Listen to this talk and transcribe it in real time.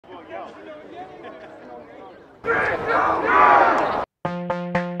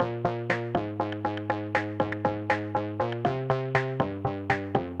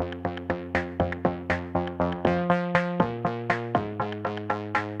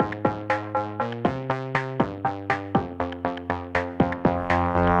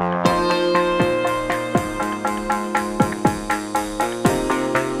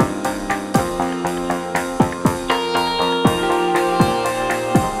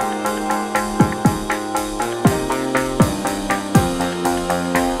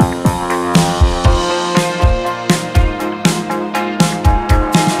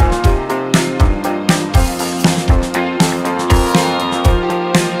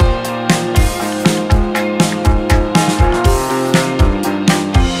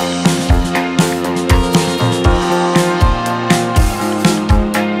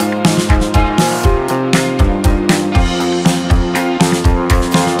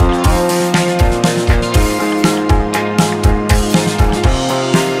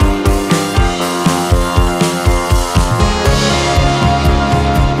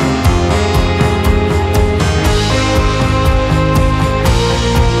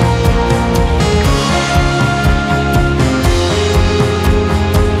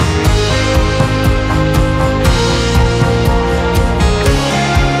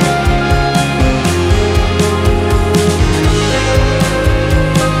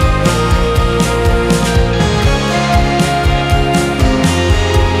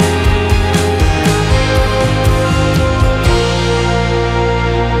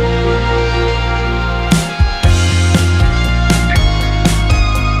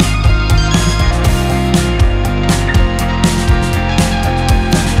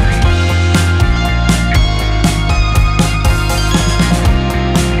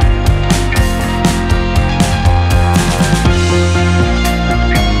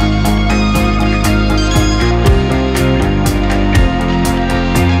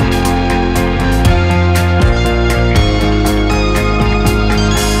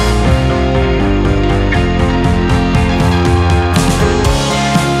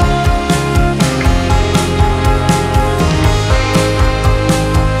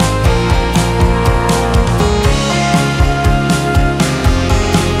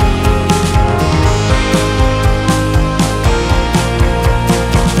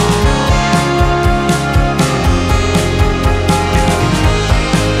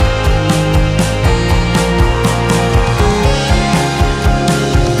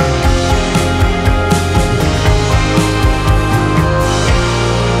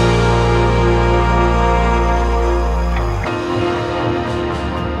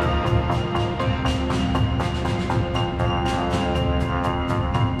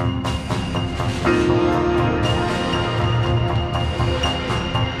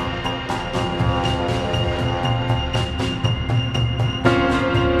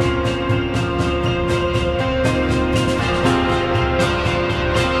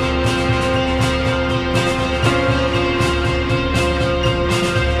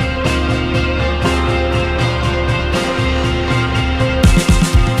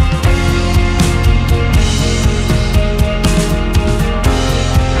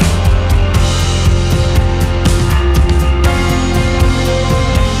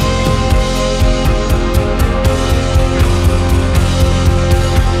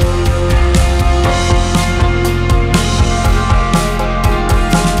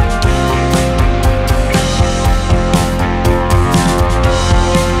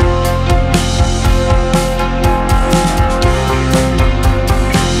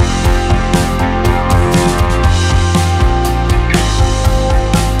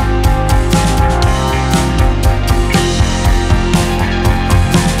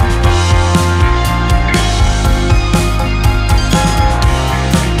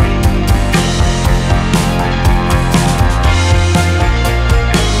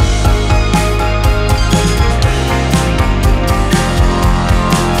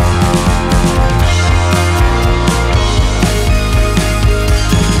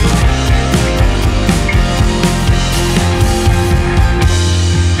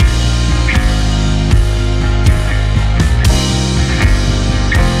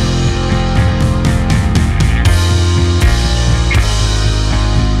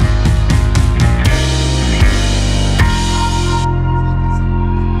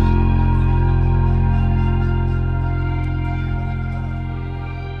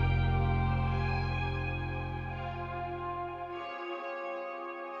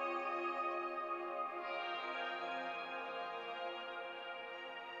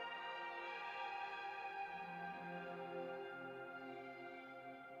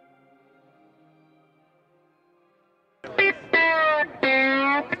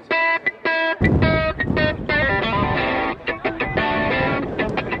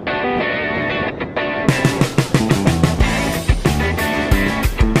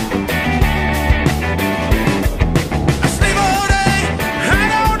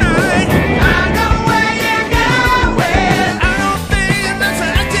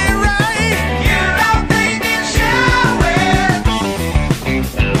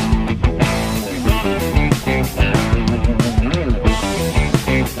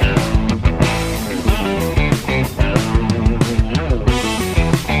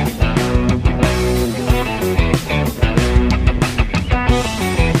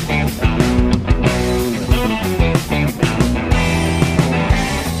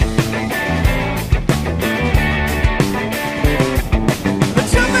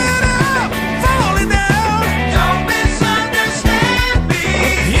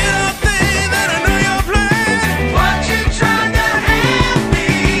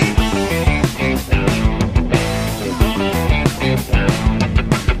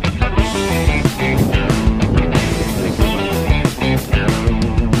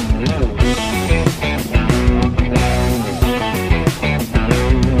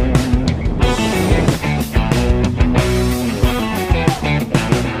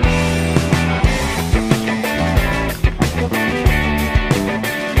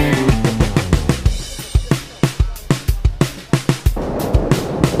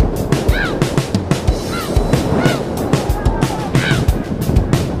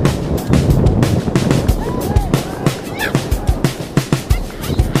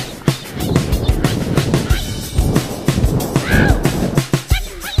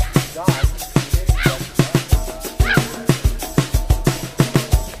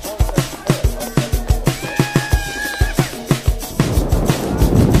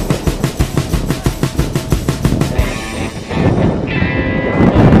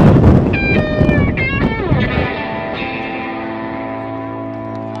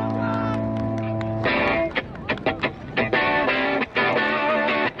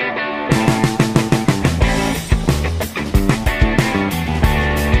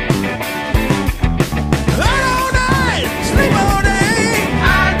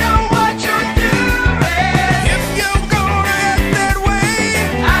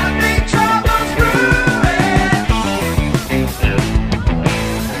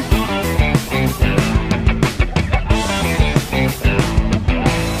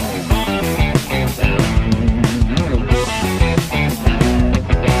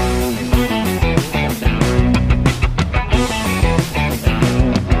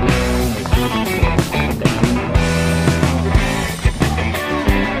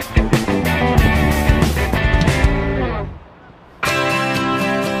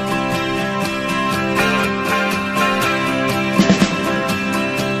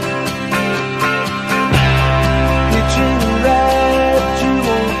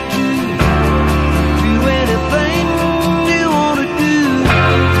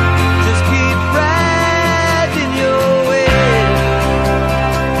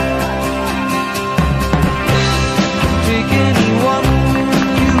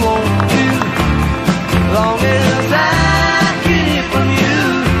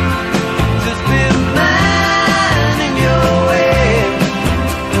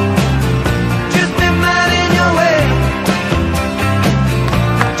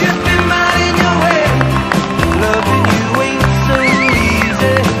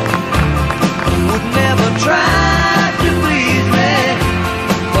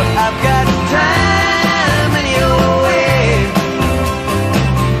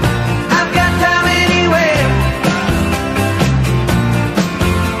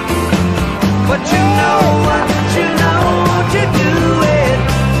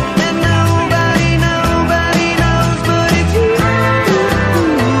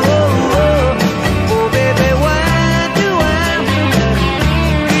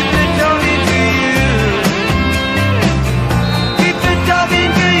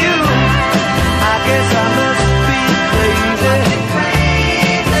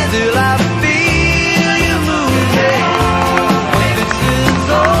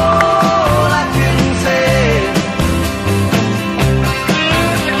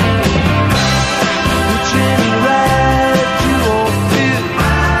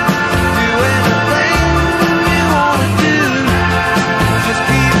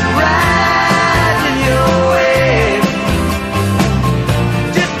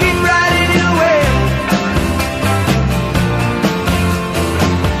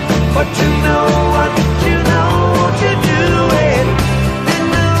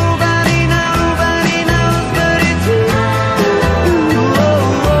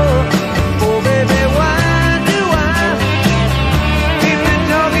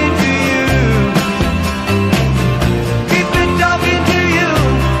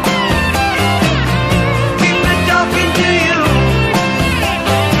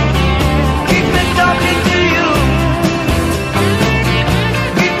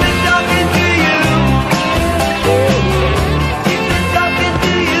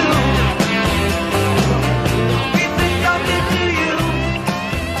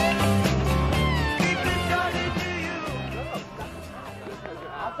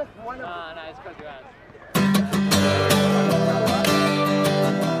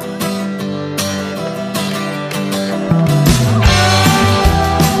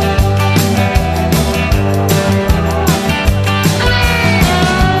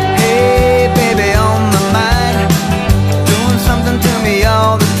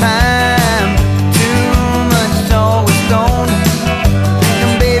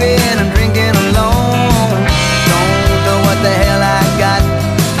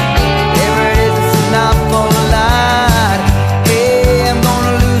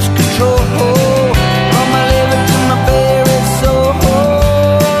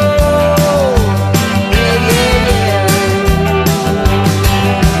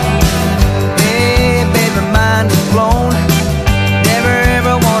Never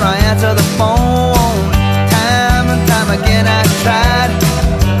ever wanna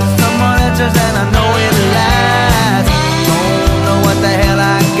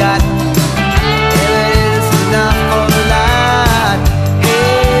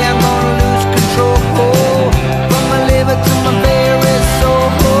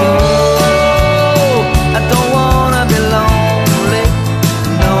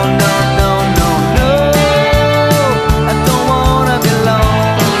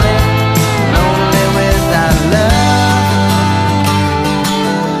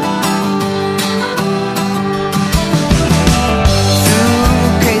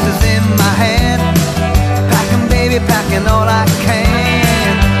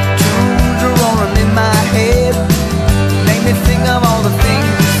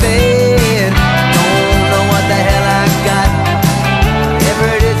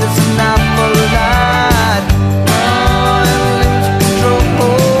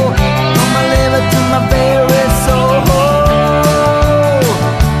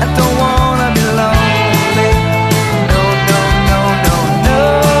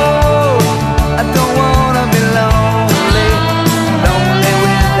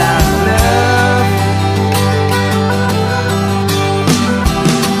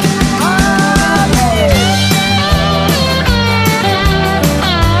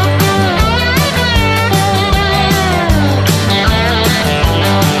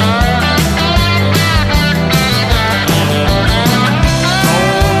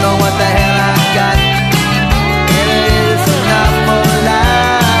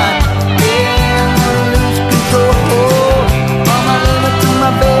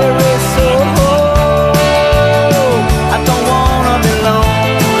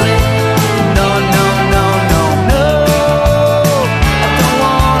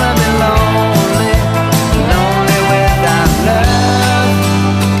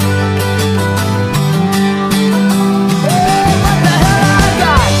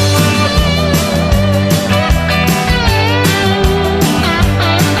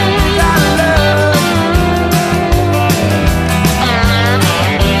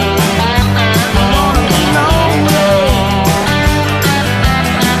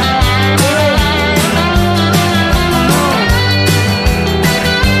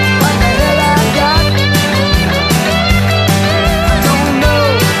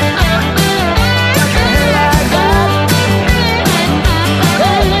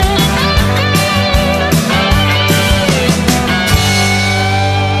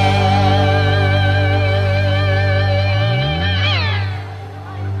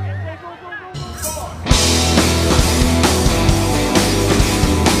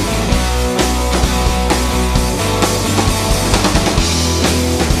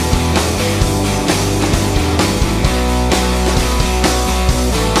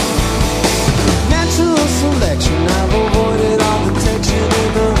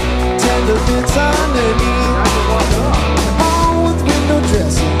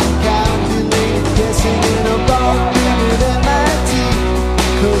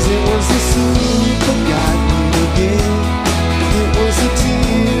 'cause it was the soup that got me again. It was the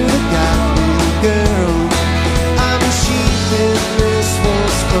tear that got me, girl. I'm a sheep in this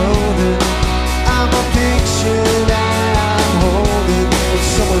wolf's clothing. I'm a picture that I'm holding of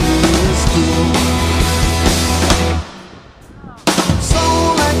someone who is cool. Soul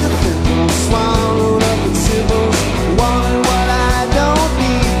like a thimble, swallowed up in symbols, wanting what I don't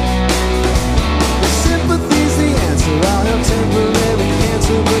need. Sympathy's the answer, I'll have temporary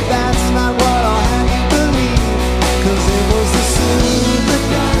cancer, but that's not what I'll have you believe.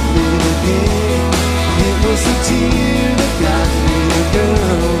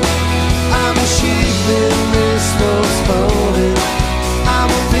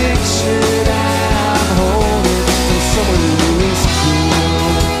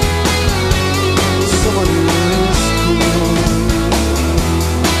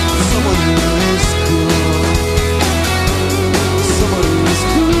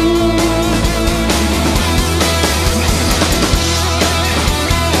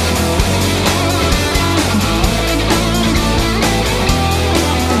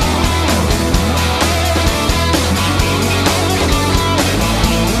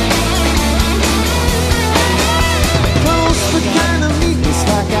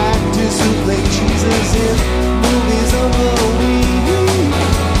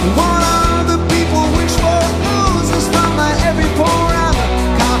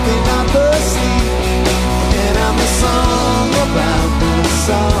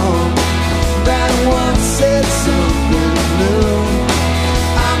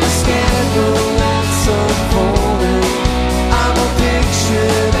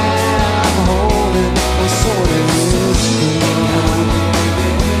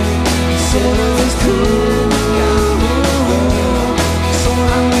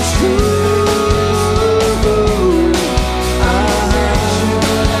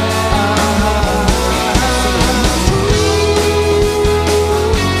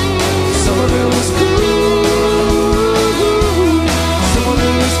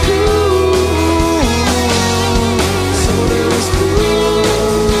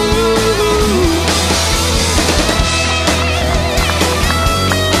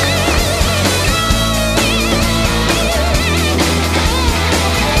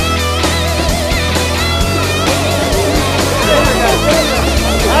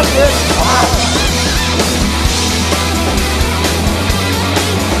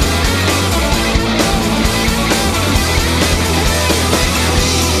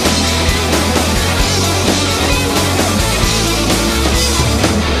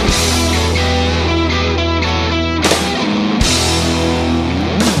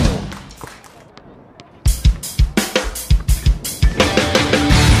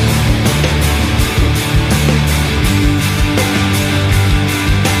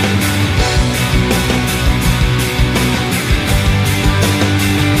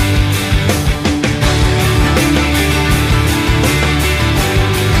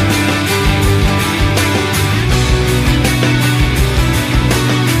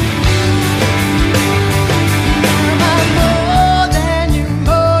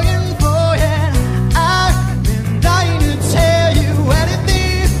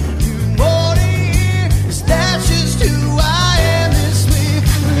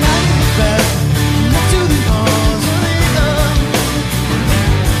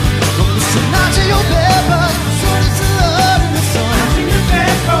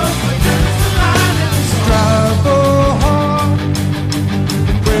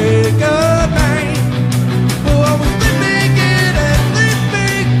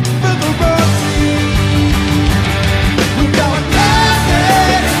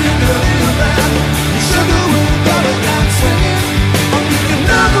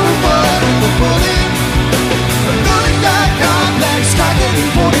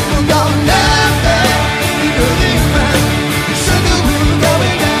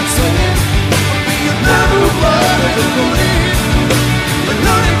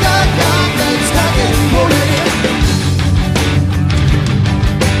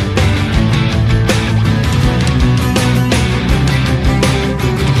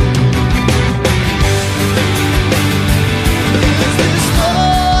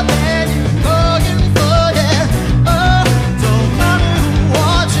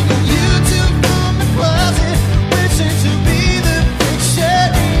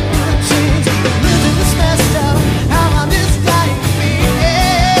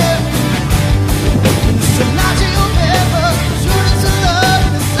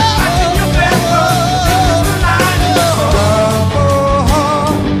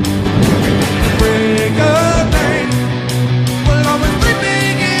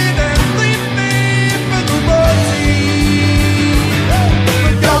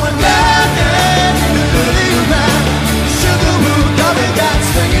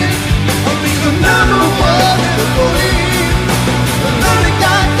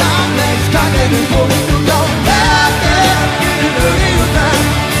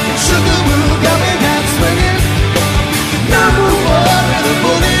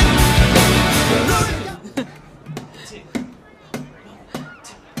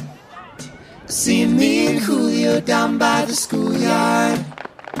 Seeing me and Julio down by the schoolyard.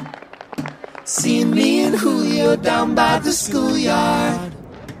 Seeing me and Julio down by the schoolyard.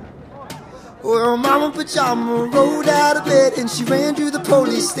 Well, Mama Pajama rolled out of bed and she ran to the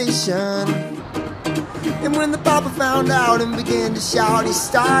police station. And when the papa found out and began to shout, he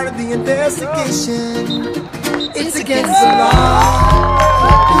started the investigation. It's against the law.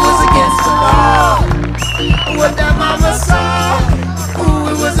 It was against the law. What that mama saw, ooh,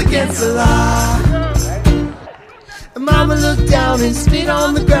 it was against the law. And Mama looked down and spit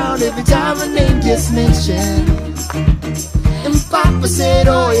on the ground every time her name gets mentioned. And Papa said,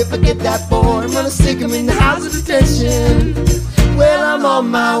 oh, if I get that boy, I'm gonna stick him in the house of detention. Well, I'm on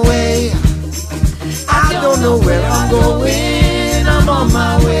my way. I don't know where I'm going. I'm on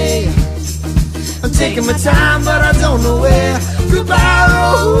my way. I'm taking my time, but I don't know where. Goodbye,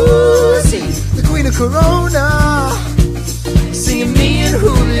 Rosie, the queen of Corona. Singing me and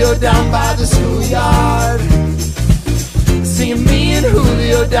Julio down by the schoolyard. Singing me and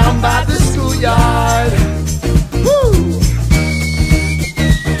Julio down by the schoolyard. Woo!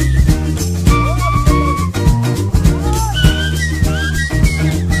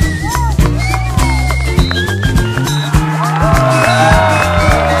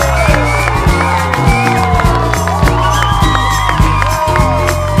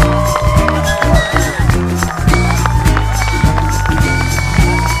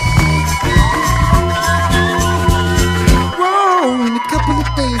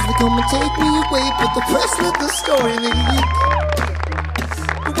 Take me away, but the press let the story leak.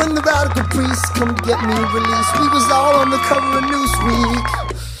 But when the radical priests come to get me released, we was all on the cover of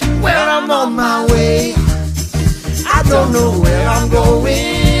Newsweek. Well, I'm on my way. I don't know where I'm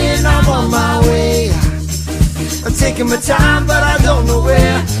going. I'm on my way. I'm taking my time, but I don't know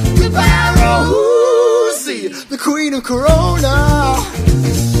where. Goodbye, Rosie, the queen of Corona.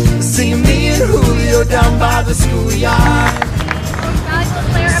 Seeing me and Julio down by the schoolyard.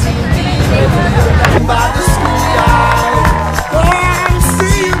 Down by the schoolyard. Oh, I'm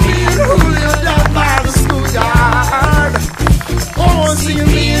seeing me and Julio down by the schoolyard. Oh, I'm seeing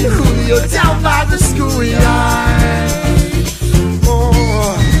me and Julio down by the schoolyard.